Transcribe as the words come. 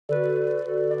All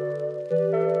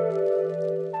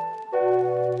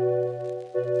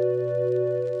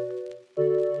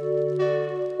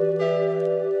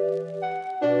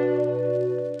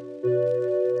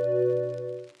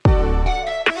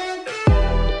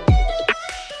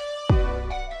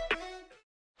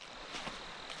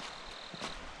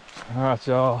right,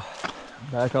 y'all,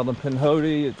 back on the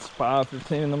Pinhoti. It's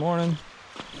 5:15 in the morning.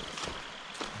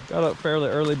 Got up fairly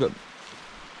early, but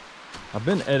I've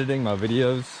been editing my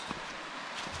videos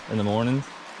in the mornings.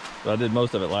 So I did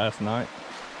most of it last night.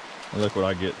 And look what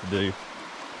I get to do.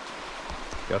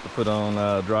 Got to put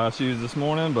on dry shoes this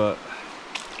morning, but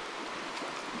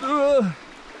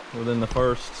within the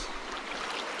first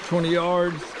 20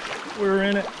 yards, we were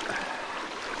in it.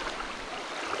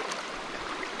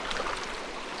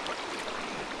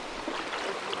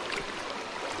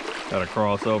 Got to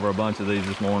cross over a bunch of these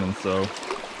this morning, so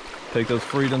take those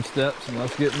freedom steps and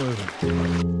let's get moving.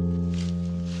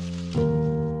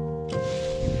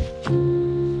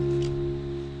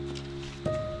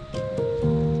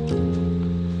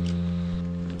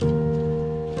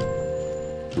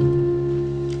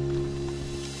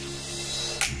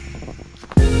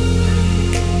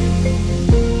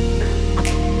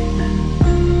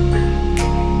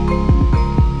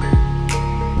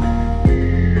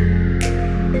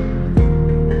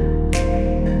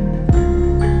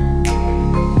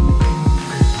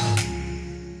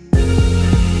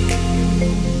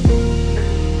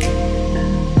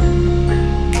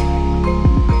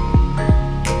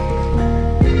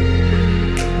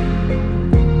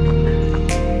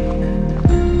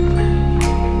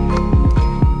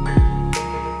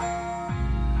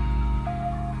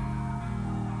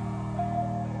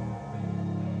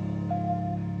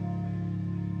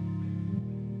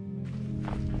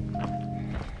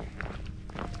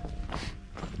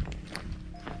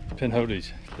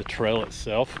 Pinhoti's, the trail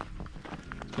itself,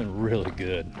 it's been really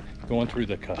good. Going through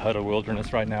the Kahutta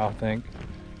wilderness right now, I think.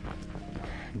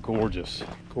 Gorgeous,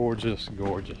 gorgeous,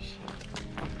 gorgeous.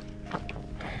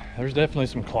 There's definitely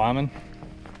some climbing.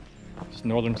 This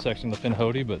northern section of the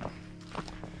Pinhoti, but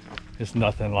it's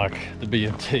nothing like the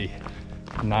BMT.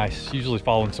 Nice, usually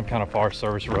following some kind of Forest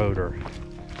Service road or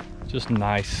just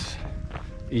nice,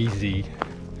 easy,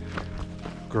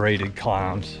 graded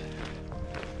climbs.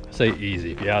 Say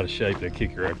easy. If you're out of shape, they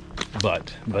kick your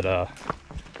butt. But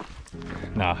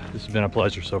nah, this has been a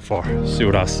pleasure so far. Let's see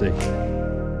what I see.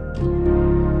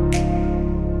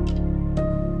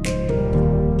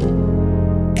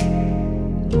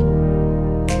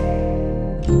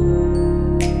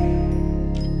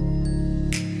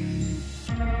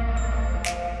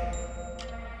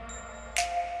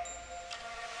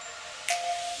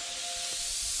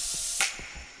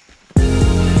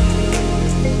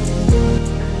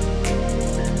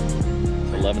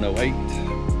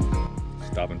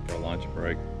 Stopping for a lunch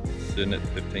break, sitting at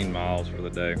 15 miles for the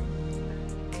day.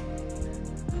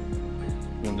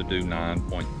 Wanted to do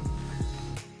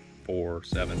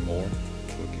 9.47 more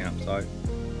to a campsite.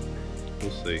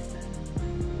 We'll see.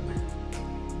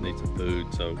 Need some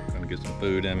food, so gonna get some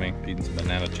food in me. Eating some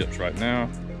banana chips right now.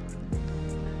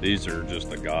 These are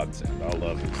just a godsend. I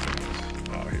love these things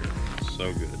out here.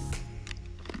 So good.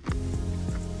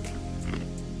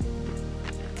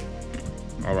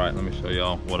 All right, let me show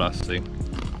y'all what I see.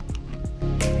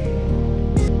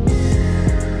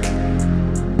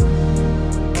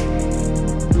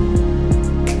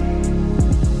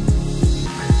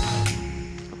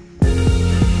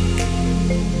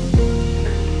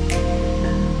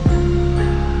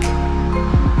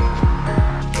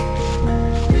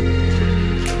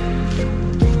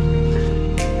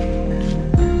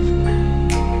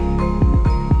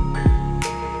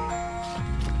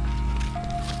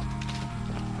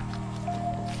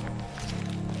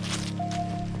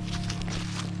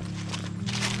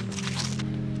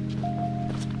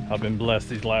 I've been blessed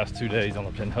these last 2 days on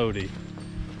the Pinhoti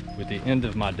with the end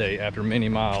of my day after many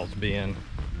miles being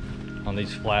on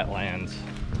these flatlands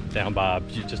down by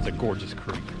just a gorgeous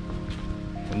creek.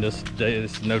 And this day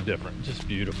is no different, just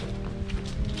beautiful.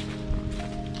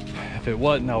 If it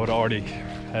wasn't, I would already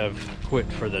have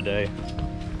quit for the day.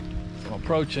 I'm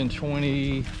approaching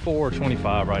 24,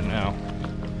 25 right now.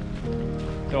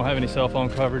 Don't have any cell phone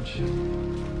coverage.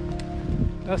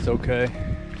 That's okay.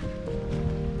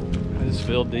 I just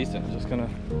feel decent. Just gonna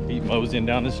keep moseying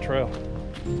down this trail.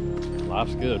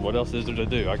 Life's good. What else is there to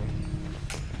do? I can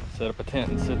set up a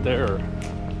tent and sit there or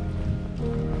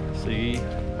see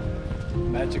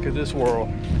magic of this world.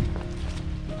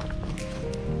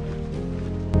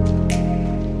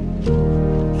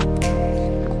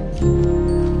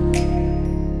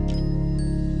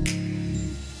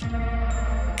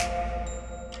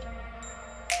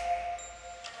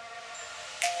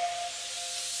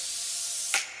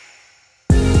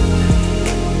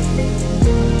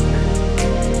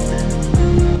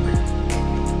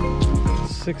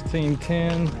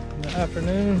 16:10 in the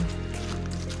afternoon.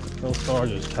 Those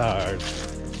cars are tired.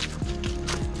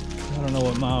 I don't know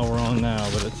what mile we're on now,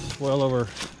 but it's well over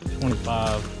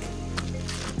 25.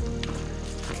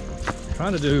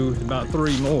 Trying to do about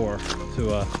 3 more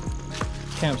to a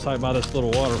campsite by this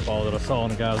little waterfall that I saw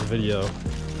in a guy's video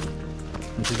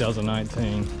in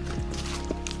 2019.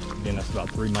 Again, that's about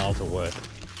 3 miles away.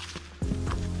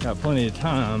 Got plenty of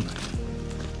time.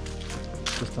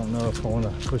 Just don't know if I want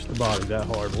to push the body that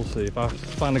hard. We'll see. If I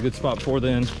find a good spot before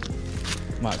then,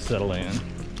 might settle in.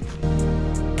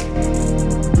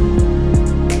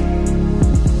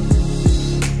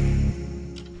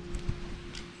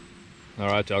 All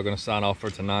right, y'all, gonna sign off for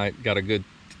tonight. Got a good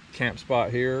camp spot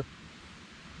here.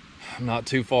 Not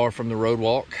too far from the road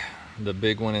walk, the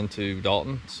big one into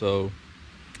Dalton. So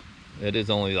it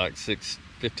is only like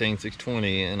 6:15,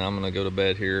 6:20, and I'm gonna go to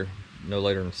bed here no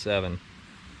later than 7.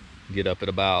 Get up at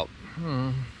about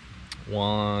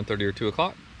 1:30 or 2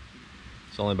 o'clock.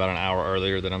 It's only about an hour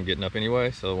earlier than I'm getting up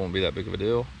anyway, so it won't be that big of a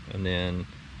deal. And then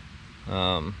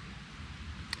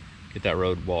get that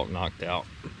road walk knocked out.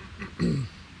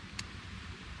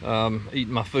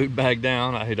 Eating my food bag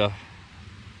down. I ate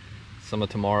some of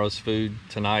tomorrow's food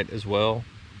tonight as well,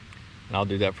 and I'll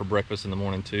do that for breakfast in the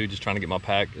morning too. Just trying to get my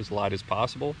pack as light as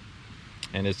possible,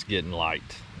 and it's getting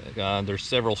light. There's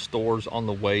several stores on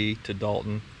the way to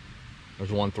Dalton.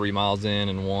 There's one 3 miles in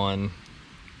and one,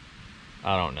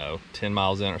 I don't know, 10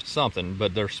 miles in or something,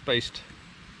 but they're spaced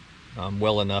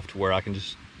well enough to where I can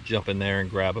just jump in there and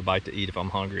grab a bite to eat if I'm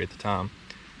hungry at the time.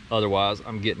 Otherwise,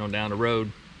 I'm getting on down the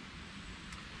road.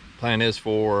 Plan is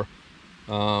for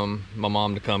my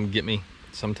mom to come get me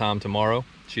sometime tomorrow.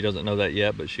 She doesn't know that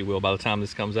yet, but she will by the time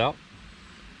this comes out.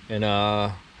 And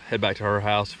head back to her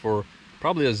house for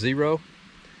probably a 0,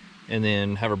 and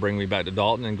then have her bring me back to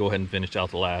Dalton and go ahead and finish out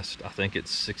the last, I think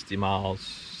it's 60 miles,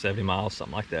 70 miles,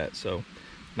 something like that. So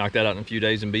knock that out in a few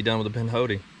days and be done with the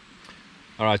Pinhoti.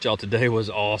 All right, y'all, today was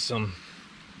awesome.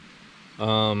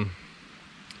 Coming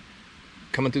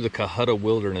through the Cahutta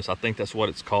Wilderness, I think that's what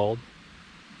it's called.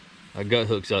 Gut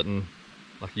hooks doesn't,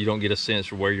 like, you don't get a sense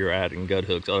for where you're at in gut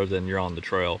hooks other than you're on the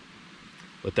trail.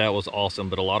 But that was awesome,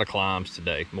 but a lot of climbs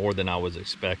today, more than I was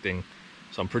expecting.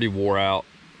 So I'm pretty wore out.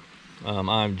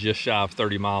 I'm just shy of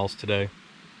 30 miles today.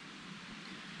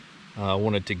 I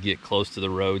wanted to get close to the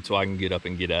road so I can get up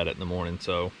and get at it in the morning.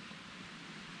 So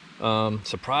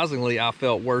surprisingly, I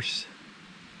felt worse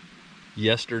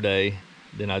yesterday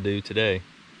than I do today.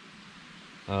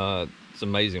 It's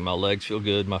amazing. My legs feel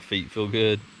good, my feet feel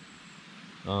good.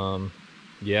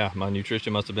 Yeah, my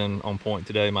nutrition must have been on point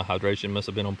today. My hydration must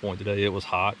have been on point today. It was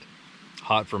hot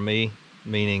for me,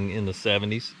 meaning in the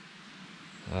 70s.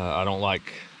 I don't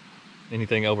like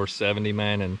anything over 70,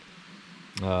 man, and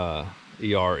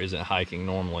ER isn't hiking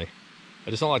normally. I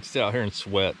just don't like to sit out here and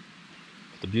sweat.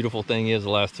 But the beautiful thing is, the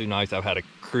last 2 nights I've had a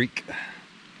creek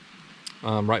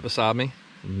right beside me,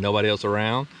 nobody else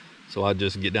around, so I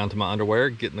just get down to my underwear,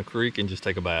 get in the creek, and just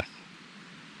take a bath.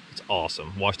 It's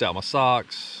awesome. Washed out my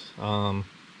socks.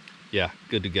 Yeah,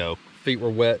 good to go. Feet were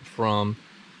wet from,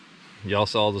 y'all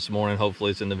saw this morning,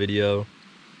 hopefully it's in the video,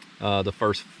 the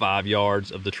first 5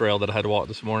 yards of the trail that I had to walk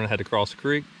this morning. I had to cross the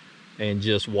creek and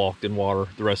just walked in water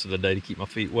the rest of the day to keep my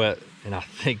feet wet, and I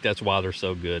think that's why they're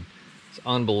so good. It's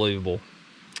unbelievable.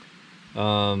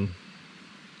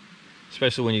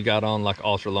 Especially when you got on like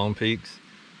ultra lone peaks,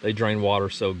 they drain water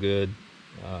so good.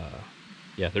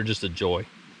 Yeah, they're just a joy.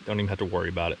 Don't even have to worry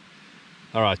about it.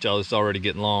 All right, y'all, it's already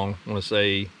getting long. I want to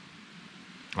say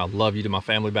I love you to my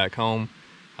family back home.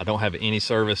 I don't have any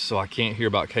service, so I can't hear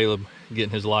about Caleb getting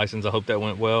his license. I hope that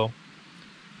went well.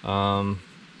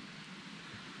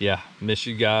 Yeah, miss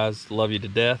you guys. Love you to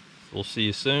death. We'll see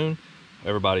you soon.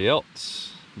 Everybody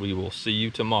else, we will see you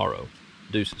tomorrow.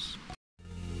 Deuces.